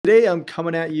Today, I'm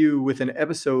coming at you with an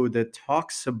episode that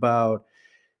talks about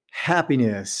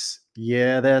happiness.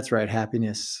 Yeah, that's right,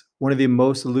 happiness. One of the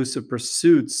most elusive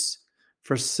pursuits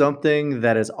for something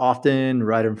that is often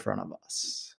right in front of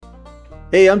us.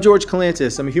 Hey, I'm George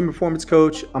Calantis. I'm a human performance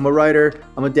coach. I'm a writer.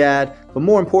 I'm a dad. But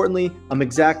more importantly, I'm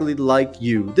exactly like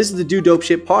you. This is the Do Dope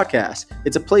Shit podcast.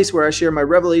 It's a place where I share my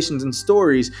revelations and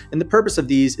stories. And the purpose of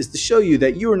these is to show you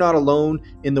that you are not alone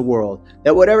in the world.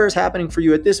 That whatever is happening for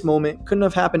you at this moment couldn't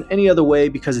have happened any other way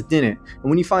because it didn't. And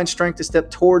when you find strength to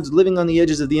step towards living on the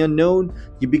edges of the unknown,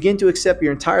 you begin to accept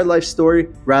your entire life story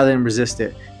rather than resist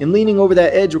it. And leaning over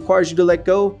that edge requires you to let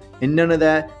go, and none of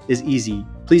that is easy.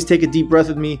 Please take a deep breath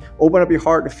with me, open up your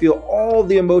heart to feel all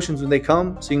the emotions when they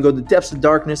come so you can go to the depths of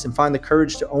darkness and find the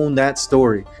courage to own that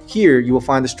story. Here, you will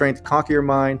find the strength to conquer your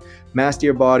mind, master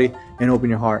your body, and open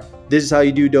your heart. This is how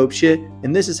you do dope shit,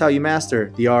 and this is how you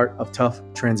master the art of tough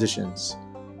transitions.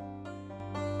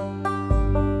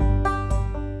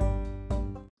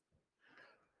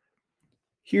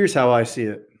 Here's how I see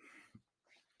it.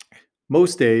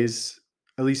 Most days,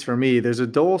 at least for me, there's a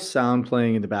dull sound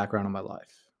playing in the background of my life.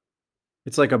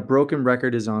 It's like a broken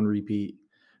record is on repeat,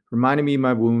 reminding me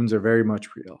my wounds are very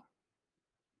much real.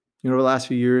 Over the last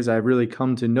few years, I've really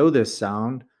come to know this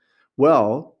sound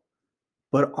well,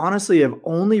 but honestly, I've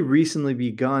only recently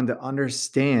begun to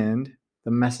understand the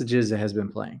messages it has been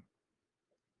playing.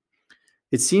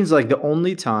 It seems like the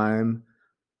only time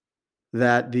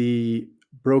that the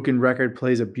broken record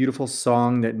plays a beautiful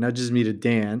song that nudges me to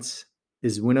dance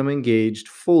is when I'm engaged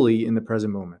fully in the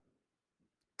present moment.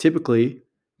 Typically,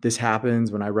 this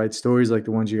happens when I write stories like the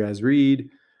ones you guys read,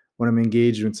 when I'm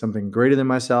engaged in something greater than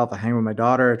myself, I hang with my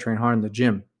daughter, I train hard in the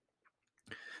gym.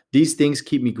 These things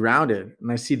keep me grounded,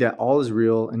 and I see that all is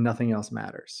real and nothing else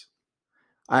matters.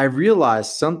 I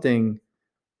realized something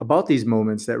about these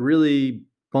moments that really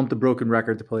bumped the broken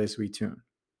record to play a sweet tune.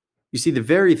 You see, the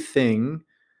very thing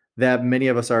that many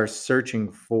of us are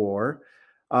searching for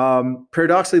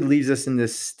paradoxically leaves us in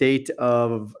this state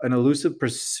of an elusive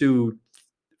pursuit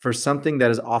for something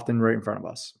that is often right in front of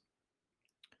us.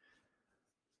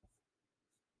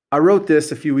 I wrote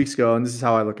this a few weeks ago, and this is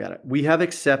how I look at it. We have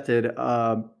accepted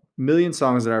a million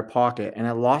songs in our pocket and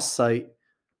have lost sight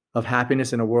of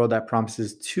happiness in a world that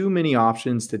promises too many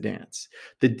options to dance.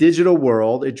 The digital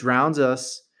world, it drowns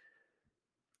us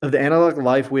of the analog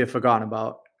life we have forgotten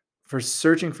about for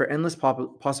searching for endless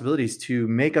possibilities to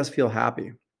make us feel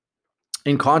happy.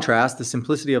 In contrast, the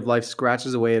simplicity of life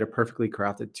scratches away at a perfectly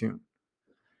crafted tune.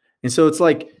 And so it's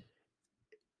like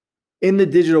in the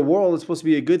digital world, it's supposed to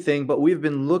be a good thing, but we've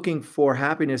been looking for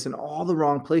happiness in all the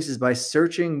wrong places by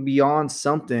searching beyond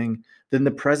something than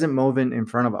the present moment in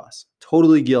front of us.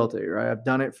 Totally guilty, right? I've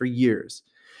done it for years.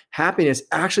 Happiness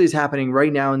actually is happening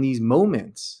right now in these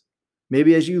moments.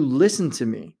 Maybe as you listen to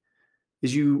me,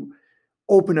 as you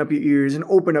open up your ears and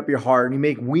open up your heart and you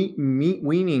make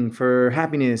weaning for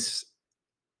happiness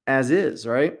as is,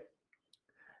 right?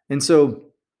 And so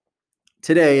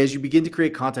today, as you begin to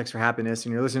create context for happiness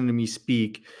and you're listening to me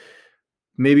speak,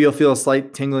 maybe you'll feel a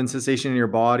slight tingling sensation in your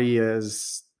body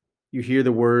as you hear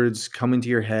the words come into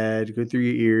your head, go through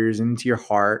your ears and into your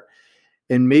heart.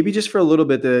 And maybe just for a little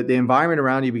bit, the environment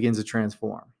around you begins to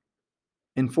transform.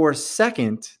 And for a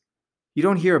second, you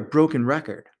don't hear a broken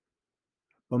record,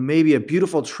 but maybe a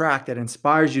beautiful track that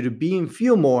inspires you to be and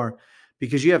feel more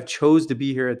because you have chose to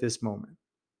be here at this moment.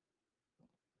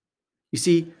 You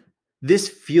see, this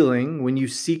feeling when you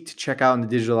seek to check out in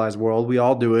the digitalized world, we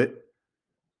all do it.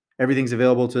 Everything's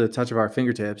available to the touch of our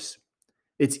fingertips.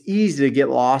 It's easy to get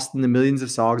lost in the millions of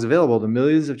songs available, the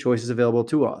millions of choices available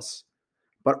to us.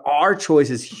 But our choice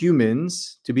as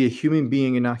humans, to be a human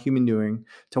being and not human doing,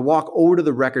 to walk over to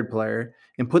the record player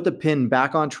and put the pin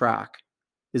back on track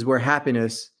is where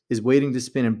happiness is waiting to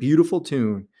spin a beautiful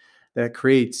tune that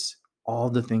creates all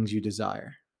the things you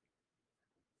desire.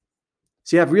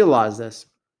 See, I've realized this.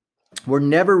 We're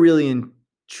never really in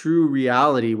true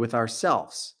reality with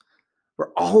ourselves.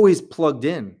 We're always plugged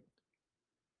in,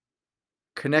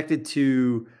 connected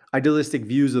to idealistic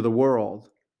views of the world,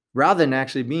 rather than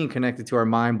actually being connected to our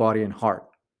mind, body, and heart.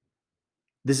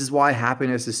 This is why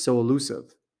happiness is so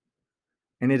elusive.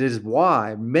 And it is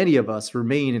why many of us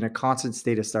remain in a constant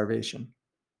state of starvation.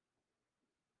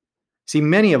 See,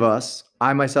 many of us,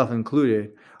 I myself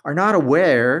included, are not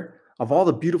aware of all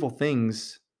the beautiful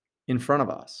things in front of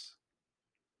us.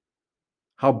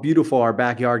 How beautiful our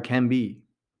backyard can be.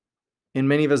 And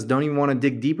many of us don't even want to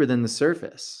dig deeper than the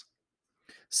surface.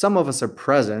 Some of us are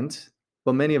present,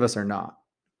 but many of us are not.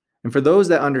 And for those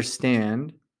that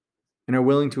understand and are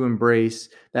willing to embrace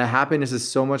that happiness is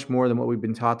so much more than what we've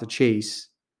been taught to chase,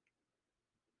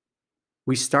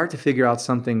 we start to figure out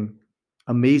something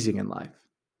amazing in life.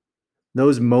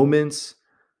 Those moments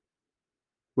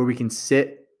where we can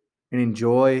sit and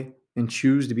enjoy and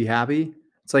choose to be happy,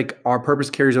 it's like our purpose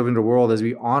carries over into the world as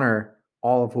we honor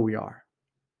all of who we are.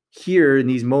 Here in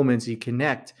these moments, you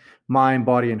connect mind,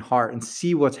 body, and heart and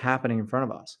see what's happening in front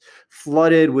of us,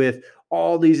 flooded with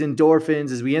all these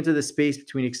endorphins as we enter the space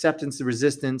between acceptance and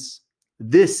resistance.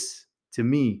 This, to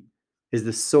me, is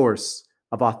the source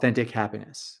of authentic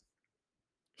happiness.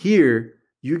 Here,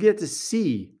 you get to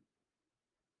see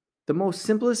the most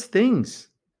simplest things.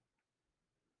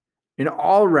 And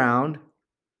all around,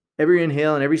 every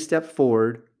inhale and every step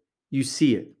forward, you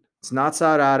see it. It's not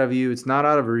sought out of you. It's not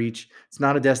out of reach. It's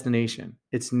not a destination.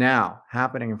 It's now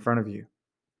happening in front of you.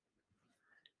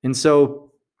 And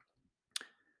so,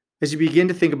 as you begin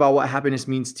to think about what happiness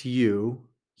means to you,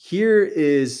 here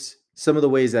is some of the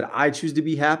ways that I choose to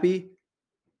be happy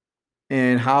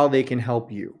and how they can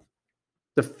help you.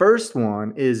 The first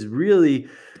one is really,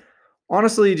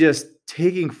 honestly, just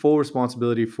taking full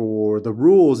responsibility for the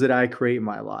rules that I create in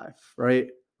my life, right?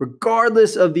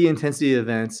 Regardless of the intensity of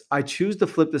events, I choose to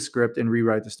flip the script and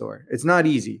rewrite the story. It's not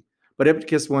easy, but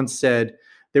Epictetus once said,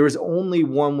 there is only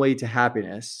one way to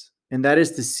happiness, and that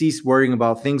is to cease worrying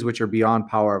about things which are beyond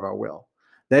power of our will.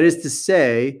 That is to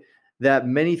say that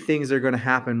many things are going to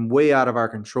happen way out of our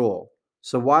control.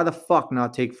 So why the fuck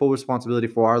not take full responsibility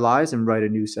for our lives and write a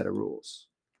new set of rules?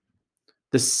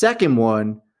 The second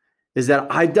one is that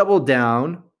I double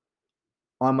down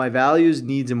on my values,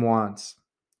 needs, and wants.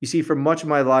 You see, for much of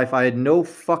my life, I had no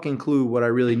fucking clue what I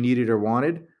really needed or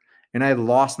wanted. And I had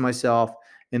lost myself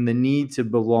in the need to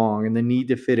belong and the need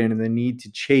to fit in and the need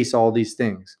to chase all these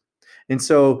things. And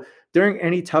so during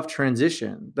any tough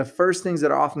transition, the first things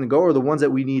that are often to go are the ones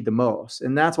that we need the most.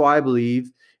 And that's why I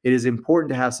believe it is important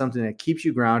to have something that keeps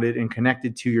you grounded and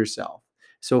connected to yourself.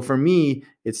 So for me,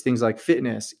 it's things like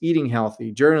fitness, eating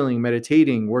healthy, journaling,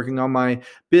 meditating, working on my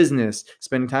business,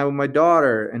 spending time with my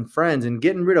daughter and friends, and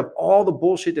getting rid of all the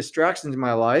bullshit distractions in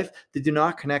my life that do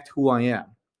not connect who I am.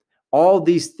 All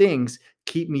these things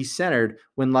keep me centered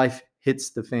when life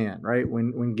hits the fan, right?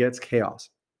 When it gets chaos.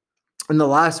 And the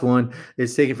last one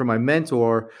is taken from my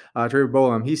mentor, Trevor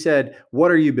Boehm. He said, "What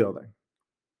are you building?"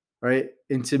 Right?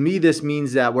 And to me, this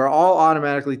means that we're all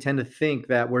automatically tend to think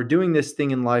that we're doing this thing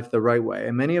in life the right way.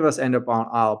 And many of us end up on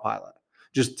autopilot.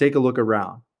 Just take a look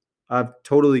around. I'm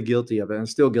totally guilty of it and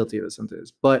still guilty of it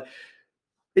sometimes. But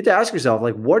you have to ask yourself,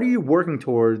 like, what are you working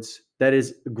towards that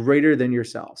is greater than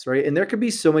yourselves, right? And there could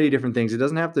be so many different things. It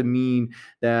doesn't have to mean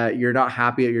that you're not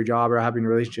happy at your job or happy in a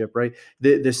relationship, right?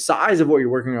 The size of what you're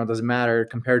working on doesn't matter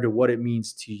compared to what it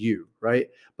means to you, right?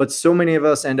 But so many of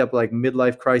us end up like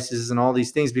midlife crises and all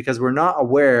these things because we're not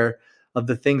aware of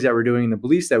the things that we're doing and the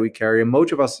beliefs that we carry. And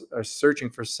most of us are searching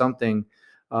for something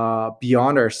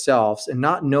beyond ourselves and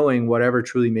not knowing whatever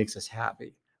truly makes us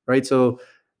happy, right? So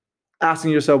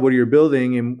asking yourself what you're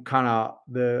building and kind of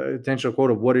the potential quote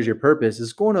of what is your purpose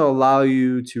is going to allow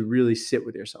you to really sit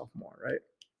with yourself more, right?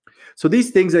 So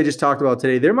these things I just talked about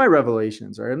today, they're my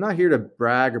revelations, right? I'm not here to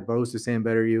brag or boast or say I'm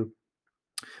better than you.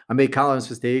 I made countless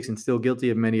mistakes and still guilty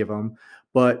of many of them.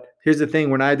 But here's the thing,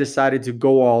 when I decided to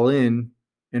go all in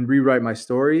and rewrite my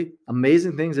story,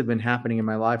 amazing things have been happening in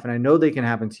my life, and I know they can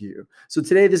happen to you. So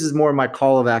today, this is more my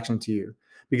call of action to you,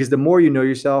 because the more you know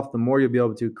yourself, the more you'll be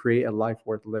able to create a life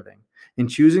worth living. And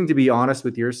choosing to be honest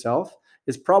with yourself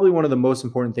is probably one of the most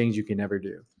important things you can ever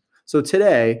do. So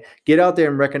today, get out there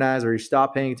and recognize where you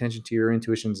stop paying attention to your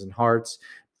intuitions and hearts,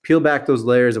 peel back those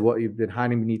layers of what you've been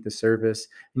hiding beneath the surface,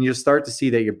 and you'll start to see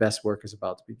that your best work is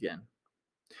about to begin.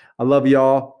 I love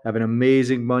y'all. Have an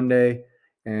amazing Monday.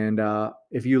 And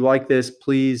if you like this,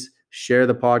 please share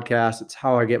the podcast. It's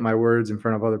how I get my words in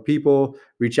front of other people.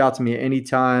 Reach out to me at any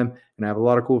time. And I have a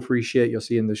lot of cool free shit you'll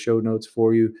see in the show notes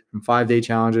for you, from 5-day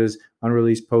challenges,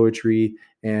 unreleased poetry,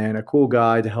 and a cool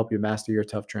guide to help you master your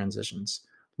tough transitions.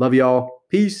 Love y'all.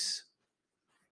 Peace.